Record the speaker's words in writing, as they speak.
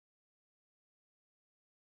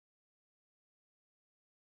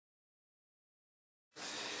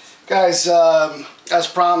Guys, as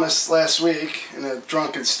promised last week in a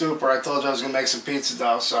drunken stupor, I told you I was going to make some pizza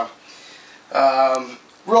dough. So,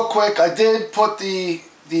 real quick, I did put the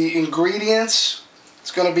ingredients.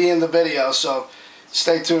 It's going to be in the video, so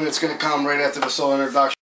stay tuned. It's going to come right after this whole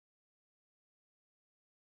introduction.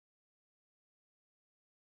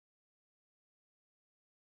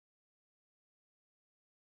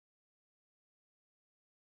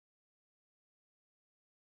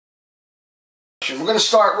 We're going to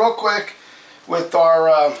start real quick with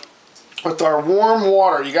our warm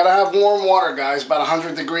water. You got to have warm water, guys, about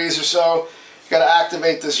 100 degrees or so. You got to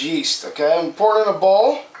activate this yeast. Okay, I'm pouring in a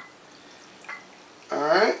bowl. All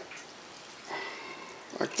right,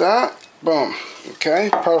 like that. Boom. Okay,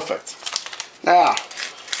 perfect. Now,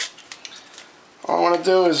 all I want to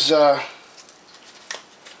do is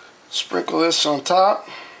sprinkle this on top.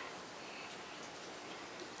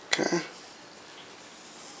 Okay.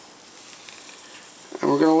 And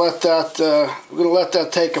we're gonna let that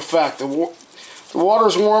take effect. The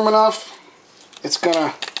water's warm enough. It's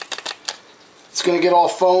gonna get all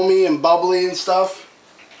foamy and bubbly and stuff.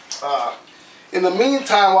 In the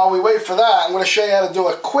meantime, while we wait for that, I'm gonna show you how to do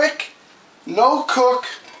a quick, no-cook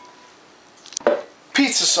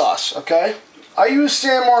pizza sauce. Okay. I use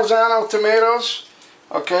San Marzano tomatoes.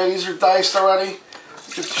 Okay, these are diced already.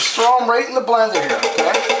 Just throw them right in the blender here.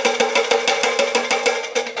 Okay.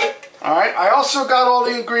 Alright, I also got all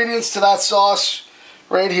the ingredients to that sauce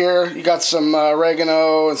right here. You got some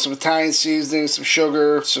oregano and some Italian seasoning, some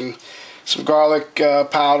sugar, some garlic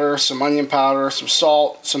powder, some onion powder, some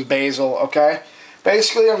salt, some basil, okay?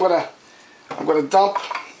 Basically, I'm gonna dump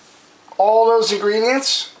all those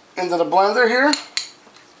ingredients into the blender here.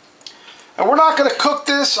 And we're not gonna cook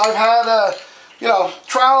this. I've had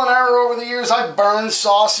trial and error over the years. I've burned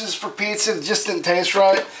sauces for pizza. It just didn't taste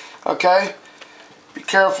right, okay? Be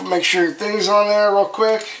careful, make sure your thing's on there real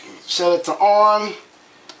quick. Set it to on,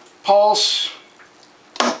 pulse,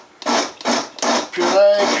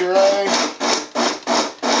 puree.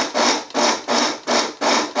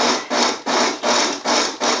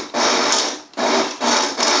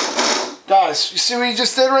 Guys, you see what you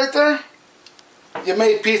just did right there? You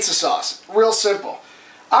made pizza sauce. Real simple.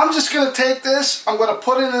 I'm just going to take this, I'm going to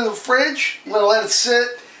put it in the fridge, I'm going to let it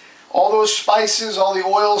sit. All those spices, all the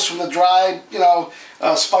oils from the dried,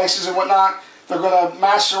 spices and whatnot, they're going to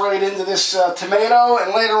macerate into this tomato,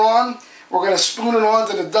 and later on, we're going to spoon it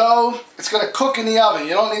onto the dough. It's going to cook in the oven.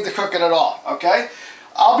 You don't need to cook it at all, okay?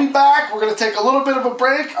 I'll be back. We're going to take a little bit of a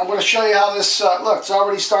break. I'm going to show you how this, look, it's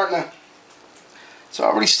already starting to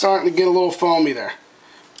get a little foamy there.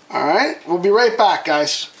 All right, we'll be right back,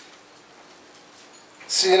 guys.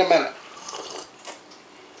 See you in a minute.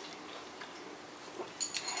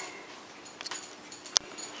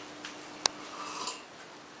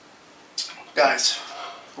 Guys,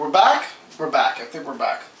 we're back. I think we're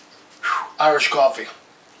back. Whew. Irish coffee,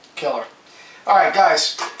 killer. All right,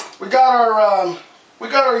 guys, we got our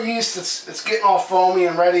yeast. It's getting all foamy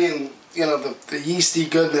and ready, and the yeasty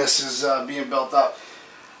goodness is being built up.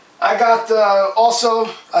 I got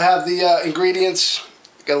I have the ingredients.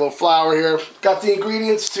 Got a little flour here. Got the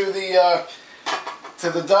ingredients to the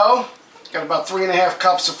dough. Got about 3.5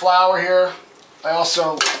 cups of flour here. I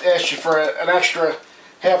also asked you for an extra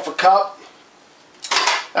half a cup.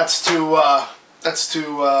 That's to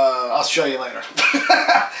I'll show you later.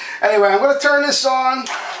 Anyway, I'm going to turn this on.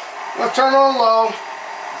 I'm going to turn it on low.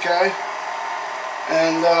 Okay.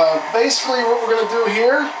 And basically what we're going to do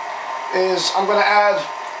here is I'm going to add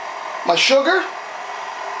my sugar.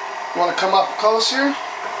 You want to come up close here?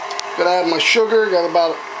 I'm going to add my sugar. Got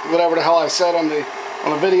about whatever the hell I said on the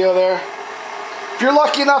video there. If you're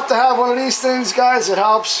lucky enough to have one of these things, guys, it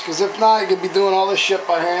helps. Because if not, you could be doing all this shit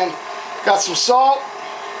by hand. Got some salt.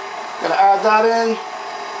 Gonna add that in.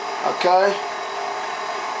 Okay.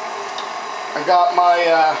 I got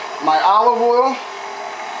my olive oil,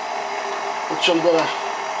 which I'm gonna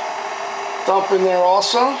dump in there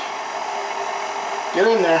also. Get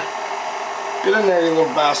in there. Get in there, you little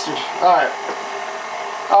bastard. Alright.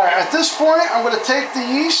 Alright, at this point, I'm gonna take the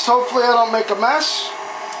yeast. Hopefully I don't make a mess.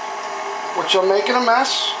 Which I'm making a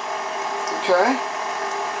mess. Okay.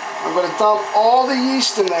 I'm gonna dump all the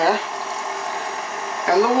yeast in there.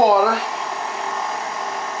 And the water.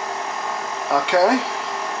 Okay.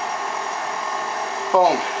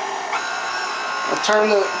 Boom. I'll turn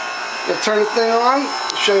the thing on.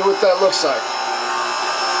 I'll show you what that looks like.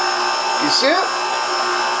 You see it?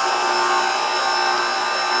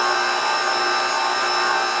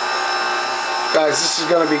 Guys, this is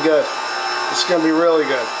going to be good. It's going to be really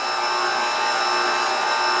good.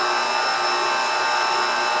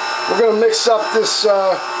 We're going to mix up this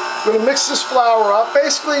I'm gonna mix this flour up.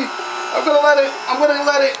 Basically, I'm gonna let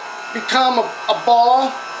it become a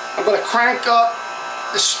ball. I'm gonna crank up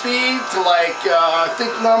the speed to like I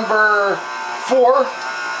think number 4.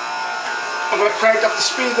 I'm gonna crank up the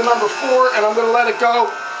speed to number 4, and I'm gonna let it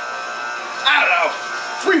go. I don't know,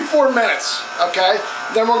 3-4 minutes. Okay.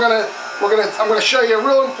 Then I'm gonna show you a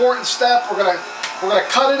real important step. We're gonna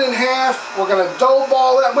cut it in half. We're gonna dough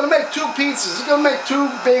ball it. I'm gonna make 2 pizzas. I'm gonna make 2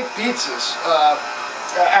 big pizzas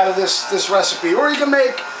out of this recipe, or you can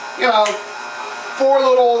make, you know, 4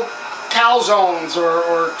 little calzones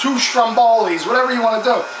or 2 strombolis, whatever you want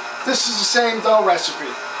to do. This is the same dough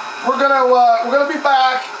recipe. We're gonna be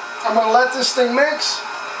back. I'm gonna let this thing mix.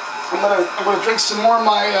 I'm gonna drink some more of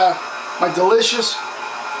my delicious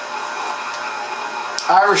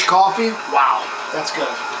Irish coffee. Wow, that's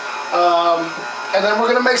good. And then we're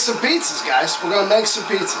gonna make some pizzas, guys. We're gonna make some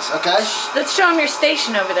pizzas, okay? Let's show them your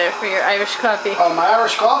station over there for your Irish coffee. Oh, my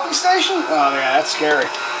Irish coffee station? Oh yeah, that's scary.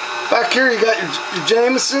 Back here you got your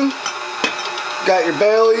Jameson, you got your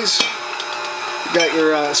Baileys, you got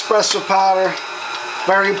your espresso powder.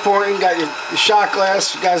 Very important. You got your shot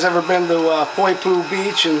glass. You guys ever been to Poipu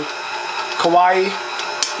Beach in Kauai?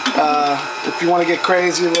 If you want to get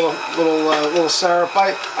crazy, a little syrup.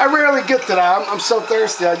 I rarely get to that. I'm so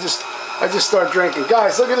thirsty. I just start drinking.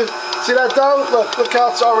 Guys, look at it. See that dough? Look how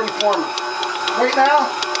it's already forming. Right now,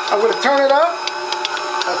 I'm going to turn it up.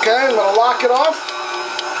 Okay, I'm going to lock it off.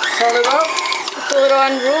 Turn it up. It's a little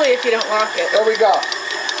unruly if you don't lock it. There we go.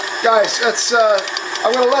 Guys, that's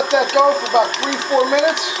I'm going to let that go for about 3-4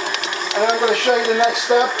 minutes, and then I'm going to show you the next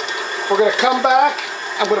step. We're going to come back.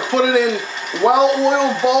 I'm going to put it in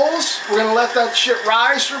well-oiled bowls. We're going to let that shit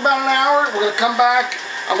rise for about an hour. We're going to come back.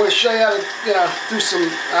 I'm going to show you how to, you know, do some,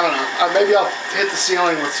 I don't know, maybe I'll hit the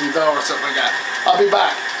ceiling with some dough or something like that. I'll be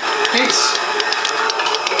back. Peace.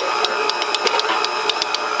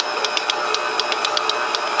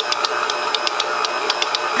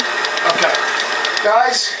 Okay.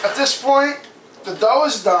 Guys, at this point, the dough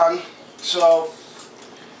is done, so,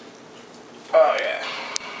 oh yeah,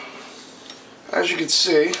 as you can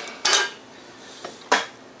see,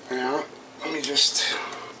 yeah, let me just,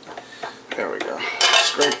 there we go,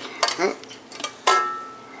 scrape,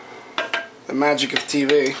 the magic of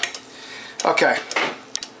TV. Okay.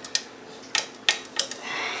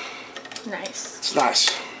 Nice. It's nice.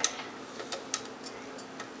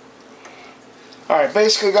 Alright,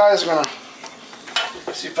 basically guys, I'm gonna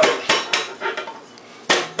see if I can.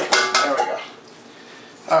 There we go.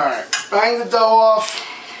 Alright, bang the dough off.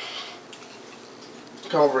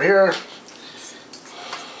 Come over here.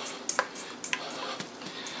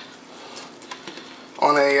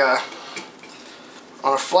 On a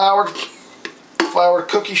floured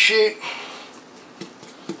cookie sheet.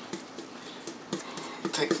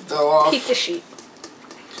 Take the dough off. Keep the sheet.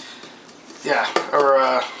 Yeah,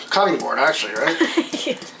 or cutting board actually, right?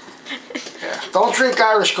 Yeah. Don't drink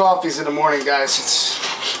Irish coffees in the morning, guys.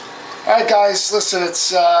 Alright guys, listen, it's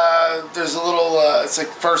there's a little it's like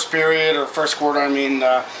first period or first quarter, I mean,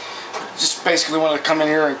 just basically want to come in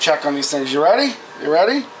here and check on these things. You ready? You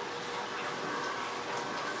ready?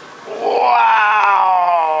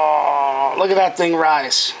 Wow! Look at that thing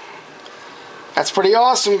rise. That's pretty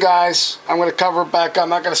awesome, guys. I'm going to cover it back up. I'm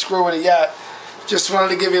not going to screw with it yet. Just wanted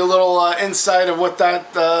to give you a little insight of what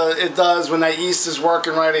that it does when that yeast is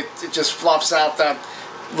working right. It just fluffs out that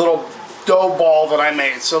little dough ball that I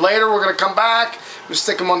made. So later we're going to come back. I'm going to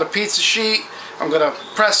stick them on the pizza sheet. I'm going to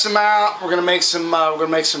press them out. We're going to make some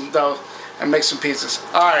dough and make some pizzas.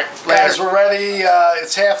 All right, guys, we're ready.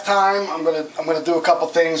 It's halftime. I'm gonna do a couple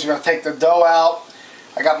things. We're gonna take the dough out.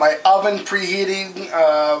 I got my oven preheating,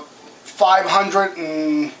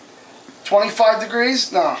 525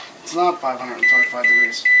 degrees. No, it's not 525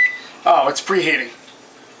 degrees. Oh, it's preheating.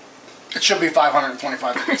 It should be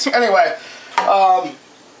 525 degrees. Anyway, I'm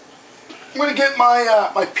gonna get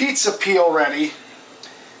my pizza peel ready.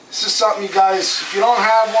 This is something you guys, if you don't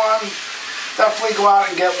have one, definitely go out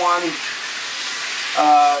and get one.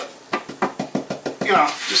 You know,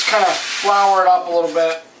 just kind of flour it up a little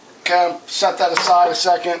bit. Okay, set that aside a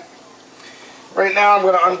second. Right now I'm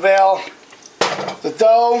going to unveil the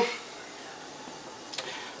dough.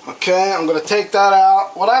 Okay, I'm going to take that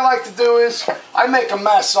out. What I like to do is, I make a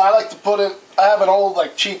mess, so I like to put it, I have an old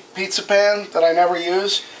like cheap pizza pan that I never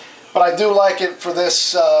use, but I do like it for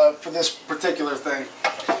this particular thing.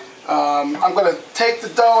 I'm going to take the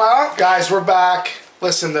dough out. Guys, we're back.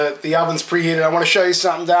 Listen, the oven's preheated. I want to show you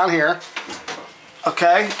something down here.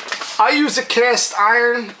 Okay, I use a cast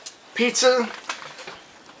iron pizza.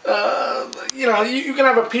 You know, you can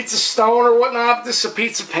have a pizza stone or whatnot. This is a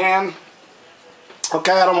pizza pan.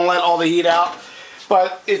 Okay, I don't want to let all the heat out.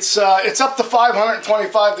 But it's up to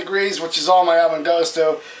 525 degrees, which is all my oven goes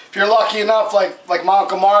to. If you're lucky enough, like my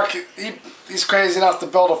Uncle Mark, he's crazy enough to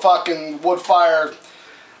build a fucking wood-fired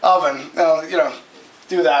oven. You know,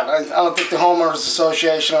 do that. I don't think the Homeowners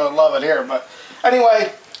Association would love it here. But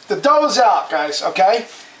anyway, the dough's out, guys, okay?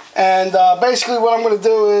 And basically what I'm going to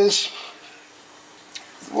do is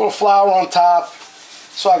a little flour on top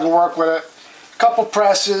so I can work with it. A couple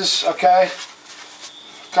presses, okay?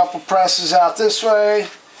 A couple presses out this way.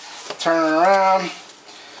 Turn it around. A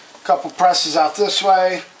couple presses out this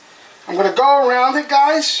way. I'm going to go around it,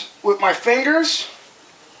 guys, with my fingers.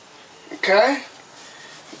 Okay?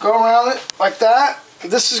 Go around it like that.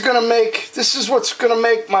 This is what's going to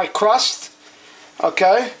make my crust.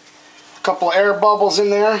 Okay? A couple air bubbles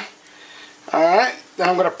in there. Alright. Then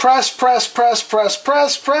I'm going to press. Okay.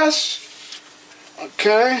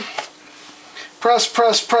 Press.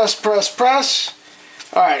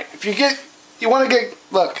 Alright. You want to get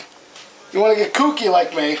kooky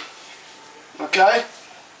like me. Okay?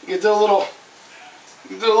 You do a little,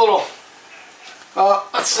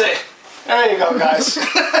 let's see. There you go, guys.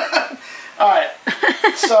 Alright,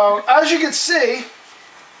 so as you can see,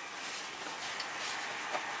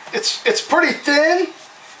 it's pretty thin,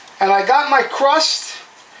 and I got my crust.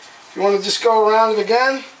 If you want to just go around it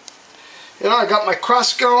again, you know, I got my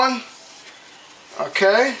crust going.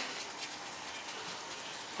 Okay,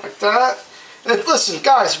 like that. And listen,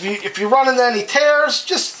 guys, if you run into any tears,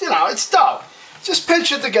 just, you know, it's dough. Just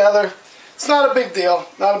pinch it together. It's not a big deal.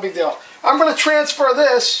 Not a big deal. I'm going to transfer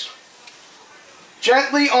this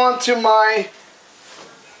gently onto my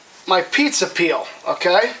pizza peel,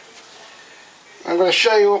 okay? I'm going to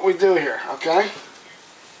show you what we do here, okay?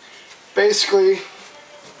 Basically,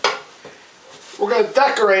 we're going to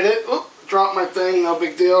decorate it. Oop, drop my thing, no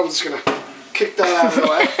big deal. I'm just going to kick that out of the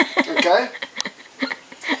way, okay?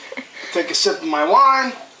 Take a sip of my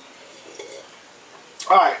wine.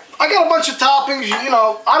 Alright, I got a bunch of toppings, you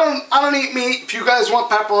know, I don't eat meat. If you guys want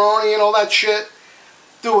pepperoni and all that shit,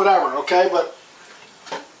 do whatever, okay? But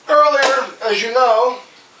earlier, as you know,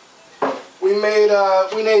 we made a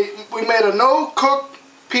no-cook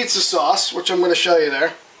pizza sauce, which I'm going to show you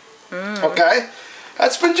there. Okay?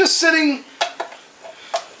 That's been just sitting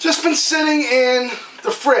in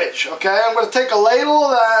the fridge, okay? I'm going to take a ladle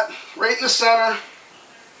of that right in the center.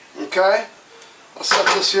 Okay? I'll set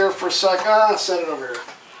this here for a second. I'll set it over here.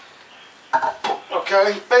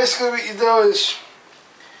 Okay, basically what you do is,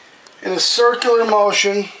 in a circular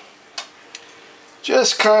motion,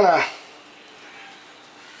 just kind of,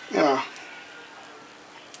 you know,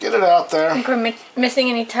 get it out there. Think we're missing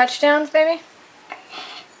any touchdowns, baby?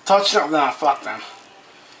 Touchdown? Nah, fuck them.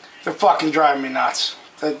 They're fucking driving me nuts.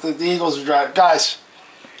 The Eagles are driving, guys,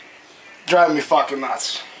 driving me fucking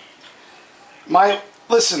nuts.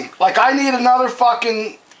 Listen, like I need another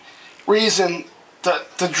fucking reason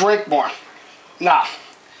to drink more. Nah.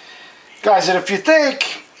 Guys, and if you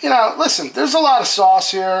think, you know, listen, there's a lot of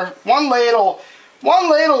sauce here. One ladle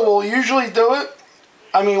will usually do it.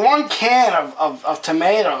 I mean, one can of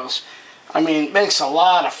tomatoes, I mean, makes a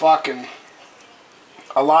lot of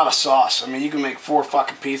sauce. I mean, you can make 4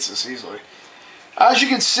 fucking pizzas easily. As you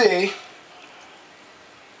can see,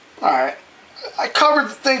 alright, I covered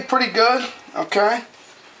the thing pretty good, okay?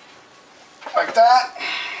 Like that.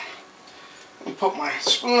 And put my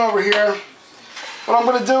spoon over here. What I'm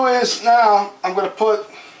going to do is now I'm going to put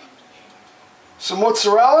some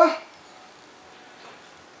mozzarella.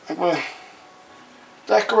 I'm going to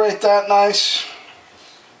decorate that nice.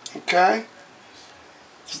 Okay.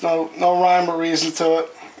 There's no rhyme or reason to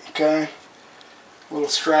it. Okay. A little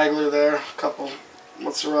straggler there. A couple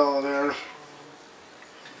mozzarella there. A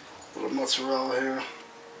little mozzarella here.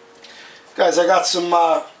 Guys, I got some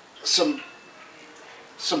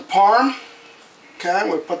parm. Okay, I'm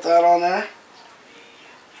going to put that on there.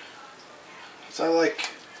 So I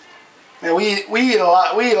like, man, we eat a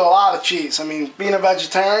lot of cheese. I mean, being a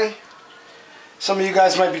vegetarian, some of you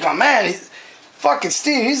guys might be going, man, fucking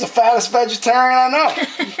Steve, he's the fattest vegetarian I know.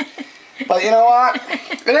 But you know what?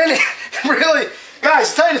 It ain't really,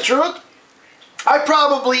 guys, to tell you the truth, I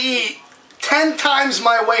probably eat 10 times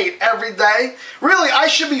my weight every day. Really, I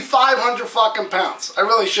should be 500 fucking pounds. I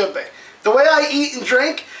really should be. The way I eat and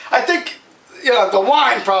drink, I think, you know, the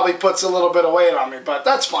wine probably puts a little bit of weight on me, but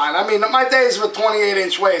that's fine. I mean, my days with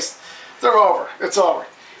 28-inch waist, they're over. It's over.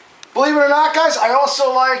 Believe it or not, guys, I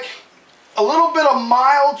also like a little bit of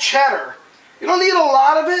mild cheddar. You don't need a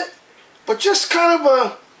lot of it, but just kind of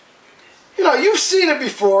a, you know, you've seen it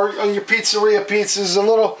before on your pizzeria pizzas, a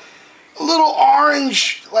little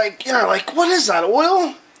orange, like, you know, like, what is that,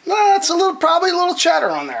 oil? No, it's probably a little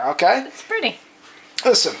cheddar on there, okay? It's pretty.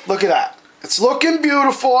 Listen, look at that. It's looking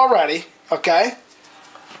beautiful already, okay?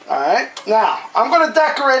 Alright, now, I'm going to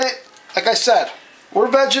decorate it, like I said, we're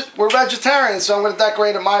vegetarians, so I'm going to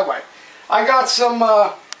decorate it my way. I got some,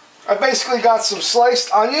 I basically got some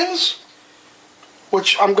sliced onions,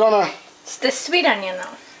 which I'm going to... It's the sweet onion,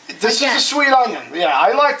 though. This is a sweet onion. Yeah,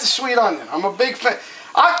 I like the sweet onion. I'm a big fan.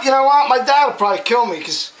 You know what? My dad will probably kill me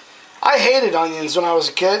because I hated onions when I was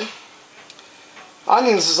a kid.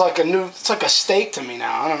 Onions is like it's like a steak to me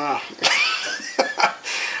now. I don't know.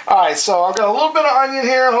 Alright, so I've got a little bit of onion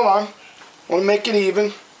here. Hold on. I want to make it even.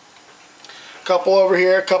 A couple over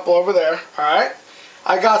here, a couple over there. Alright.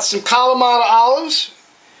 I got some Kalamata olives,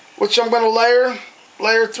 which I'm going to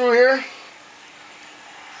layer through here.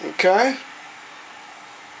 Okay.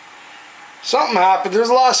 Something happened. There's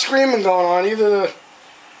a lot of screaming going on. Either the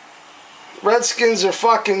Redskins are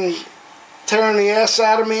fucking tearing the ass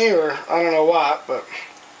out of me, or I don't know what, but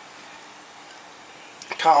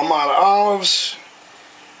Kalamata olives.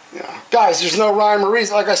 Yeah. Guys, there's no rhyme or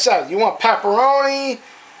reason. Like I said, you want pepperoni,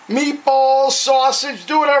 meatballs, sausage,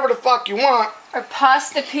 do whatever the fuck you want. Or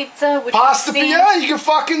pasta pizza, which yeah,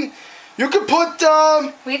 you can put,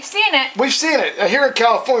 we've seen it. We've seen it. Here in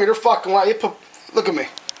California, they're fucking right. Look at me.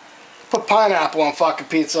 Put pineapple on fucking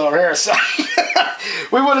pizza over here, so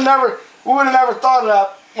we would have never thought of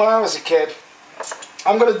that when I was a kid.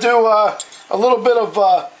 I'm gonna do a little bit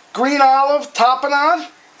of green olive tapenade.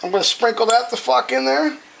 I'm gonna sprinkle that the fuck in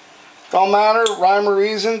there. Don't matter, rhyme or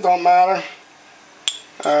reason, don't matter.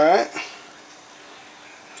 All right.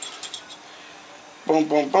 Boom,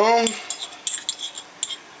 boom, boom.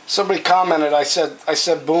 Somebody commented. I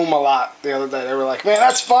said boom a lot the other day. They were like, "Man,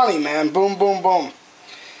 that's funny, man. Boom, boom, boom."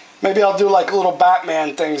 Maybe I'll do like little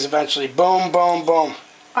Batman things eventually. Boom, boom, boom.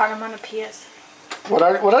 Onomatopoeias. What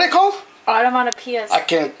are they called? Onomatopoeias. I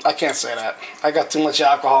can't say that. I got too much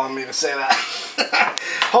alcohol in me to say that.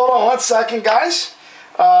 Hold on 1 second, guys.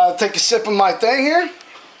 Take a sip of my thing here,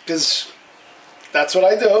 because that's what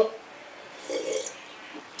I do.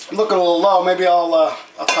 I'm looking a little low. Maybe I'll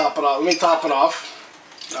top it off. Let me top it off.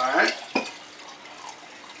 All right.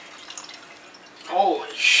 Holy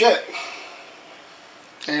shit.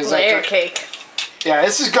 Layer cake. Yeah,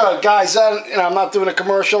 this is good, guys. I'm not doing a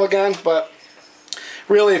commercial again, but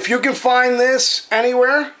really, if you can find this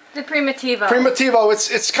anywhere, the Primitivo. Primitivo.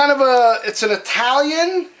 It's kind of it's an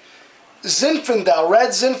Italian Zinfandel, red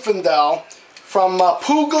Zinfandel from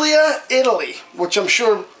Puglia, Italy, which I'm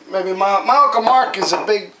sure maybe my Uncle Mark is a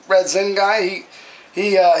big red Zin guy.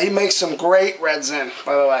 He makes some great red Zin,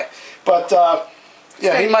 by the way. But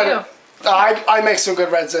yeah, he might have. I make some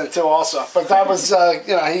good red Zin too, also. But that was,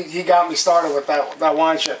 he got me started with that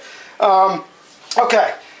wine shit.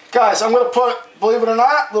 Okay, guys, I'm gonna put, believe it or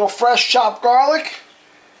not, a little fresh chopped garlic.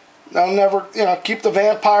 That'll never, keep the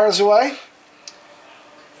vampires away.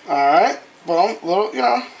 All right, well,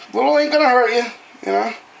 little ain't gonna hurt you.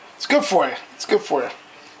 It's good for you. It's good for you.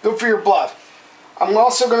 Good for your blood. I'm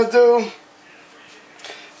also gonna do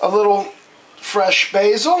a little fresh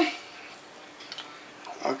basil.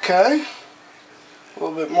 Okay, a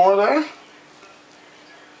little bit more there.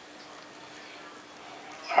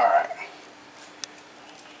 All right.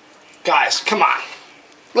 Guys, come on.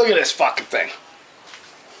 Look at this fucking thing.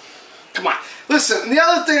 Come on. Listen, the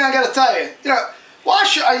other thing I gotta tell you,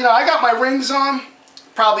 I got my rings on. I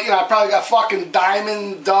probably got fucking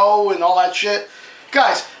diamond dough and all that shit.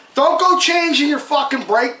 Guys, don't go changing your fucking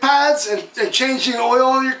brake pads and changing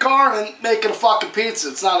oil in your car and making a fucking pizza.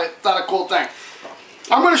 It's not a cool thing.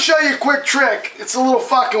 I'm going to show you a quick trick. It's a little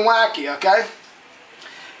fucking wacky, okay?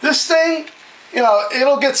 This thing,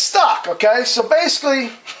 it'll get stuck, okay? So basically,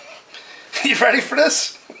 you ready for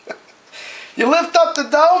this? You lift up the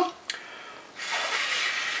dough,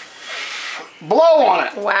 blow on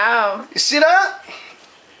it. Wow. You see that?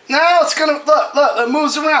 Now it's going to, look, it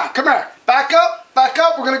moves around. Come here. Back up.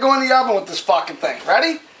 We're going to go in the oven with this fucking thing.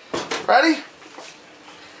 Ready? Ready?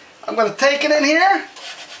 I'm going to take it in here.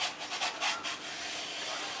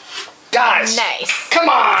 Guys, nice. Come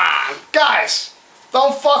on, guys,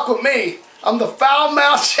 don't fuck with me. I'm the foul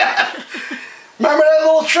mouth chef. Remember that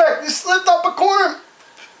little trick? Just lift up a corner,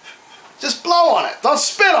 just blow on it. Don't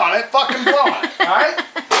spit on it, fucking blow on it, all right?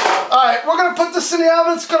 All right, we're gonna put this in the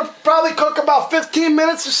oven. It's gonna probably cook about 15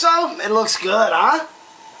 minutes or so. It looks good, huh?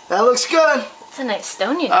 That looks good. It's a nice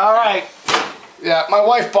stone you know. All right. Yeah, my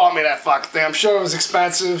wife bought me that fucking thing. I'm sure it was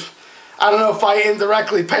expensive. I don't know if I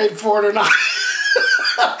indirectly paid for it or not.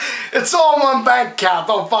 It's all in one bank account.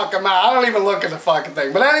 Don't fuck them out. I don't even look at the fucking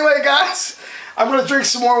thing. But anyway, guys, I'm going to drink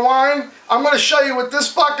some more wine. I'm going to show you what this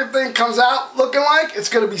fucking thing comes out looking like. It's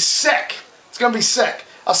going to be sick. It's going to be sick.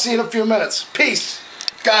 I'll see you in a few minutes. Peace.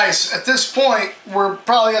 Guys, at this point, we're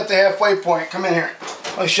probably at the halfway point. Come in here.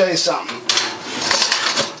 Let me show you something.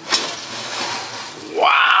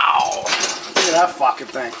 Wow. Look at that fucking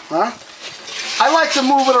thing, huh? I like to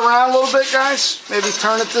move it around a little bit, guys. Maybe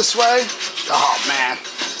turn it this way. Oh, man.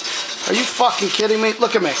 Are you fucking kidding me?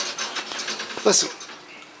 Look at me. Listen.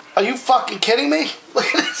 Are you fucking kidding me? Look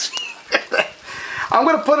at this. I'm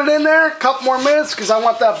going to put it in there a couple more minutes because I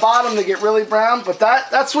want that bottom to get really brown. But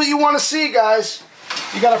that's what you want to see, guys.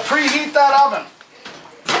 You got to preheat that oven.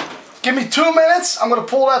 Give me 2 minutes. I'm going to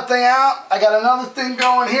pull that thing out. I got another thing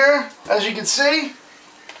going here, as you can see.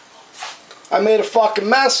 I made a fucking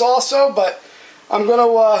mess also, but I'm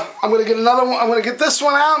gonna get another one. I'm gonna get this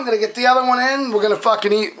one out. I'm gonna get the other one in. We're gonna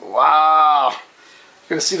fucking eat. Wow. You're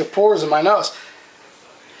gonna see the pores in my nose.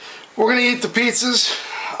 We're gonna eat the pizzas.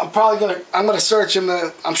 I'm gonna search in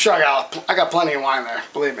the. I'm sure I got plenty of wine there.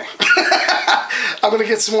 Believe me. I'm gonna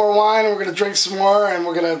get some more wine and we're gonna drink some more and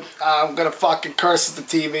I'm gonna fucking curse at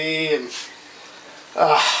the TV and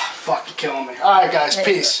fucking killing me. All right, guys.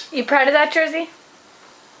 Peace. You proud of that jersey?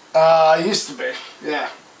 I used to be. Yeah.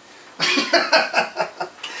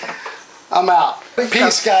 I'm out.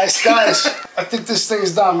 Peace, guys. Guys, I think this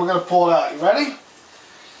thing's done. We're gonna pull it out. You ready?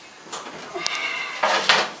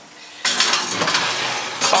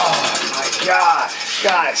 Oh my God,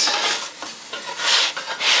 guys.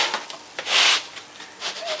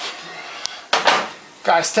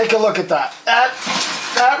 Guys, take a look at that.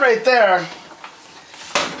 That right there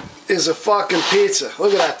is a fucking pizza.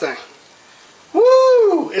 Look at that thing.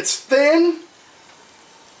 Woo! It's thin.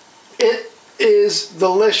 It is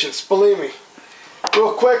delicious, believe me.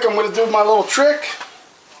 Real quick, I'm gonna do my little trick.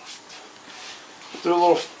 Do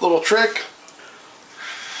a little trick.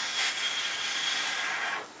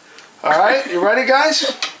 All right, you ready,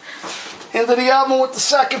 guys? Into the oven with the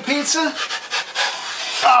second pizza.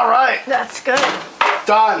 All right. That's good.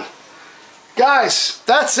 Done. Guys,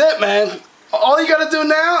 that's it, man. All you gotta do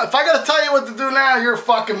now, if I gotta tell you what to do now, you're a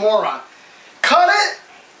fucking moron. Cut it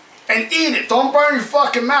and eat it. Don't burn your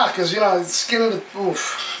fucking mouth, because, you know, the skin of the,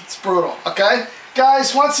 oof, it's brutal, okay?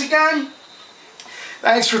 Guys, once again,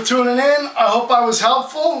 thanks for tuning in. I hope I was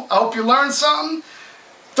helpful. I hope you learned something.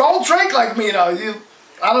 Don't drink like me, though.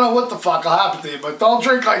 I don't know what the fuck will happen to you, but don't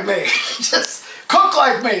drink like me. Just cook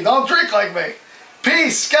like me. Don't drink like me.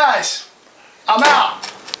 Peace, guys. I'm out.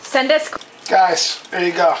 Send us. Guys, there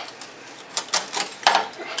you go.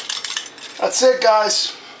 That's it,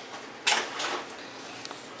 guys.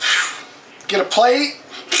 Get a plate,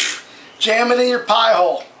 jam it in your pie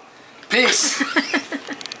hole. Peace.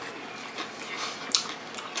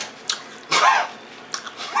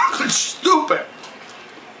 Stupid.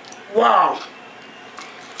 Wow.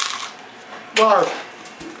 Wow.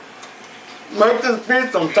 Make this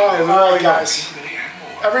pizza, I'm telling you. Alright, guys.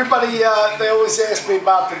 Everybody, they always ask me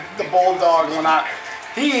about the bulldog when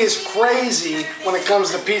he is crazy when it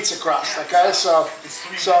comes to pizza crust, okay? So,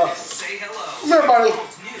 come here, buddy.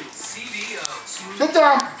 Sit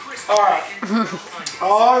down. Alright.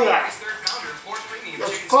 Oh, yeah.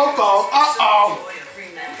 That's Coco. Uh-oh.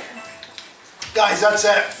 Guys, that's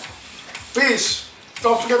it. Peace.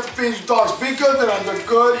 Don't forget to feed your dogs. Be good to them. They're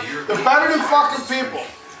good. They're better than fucking people.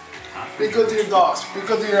 Be good to your dogs. Be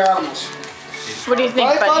good to your animals. What do you think,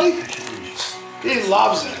 right, buddy? He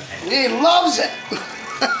loves it. He loves it.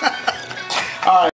 All right.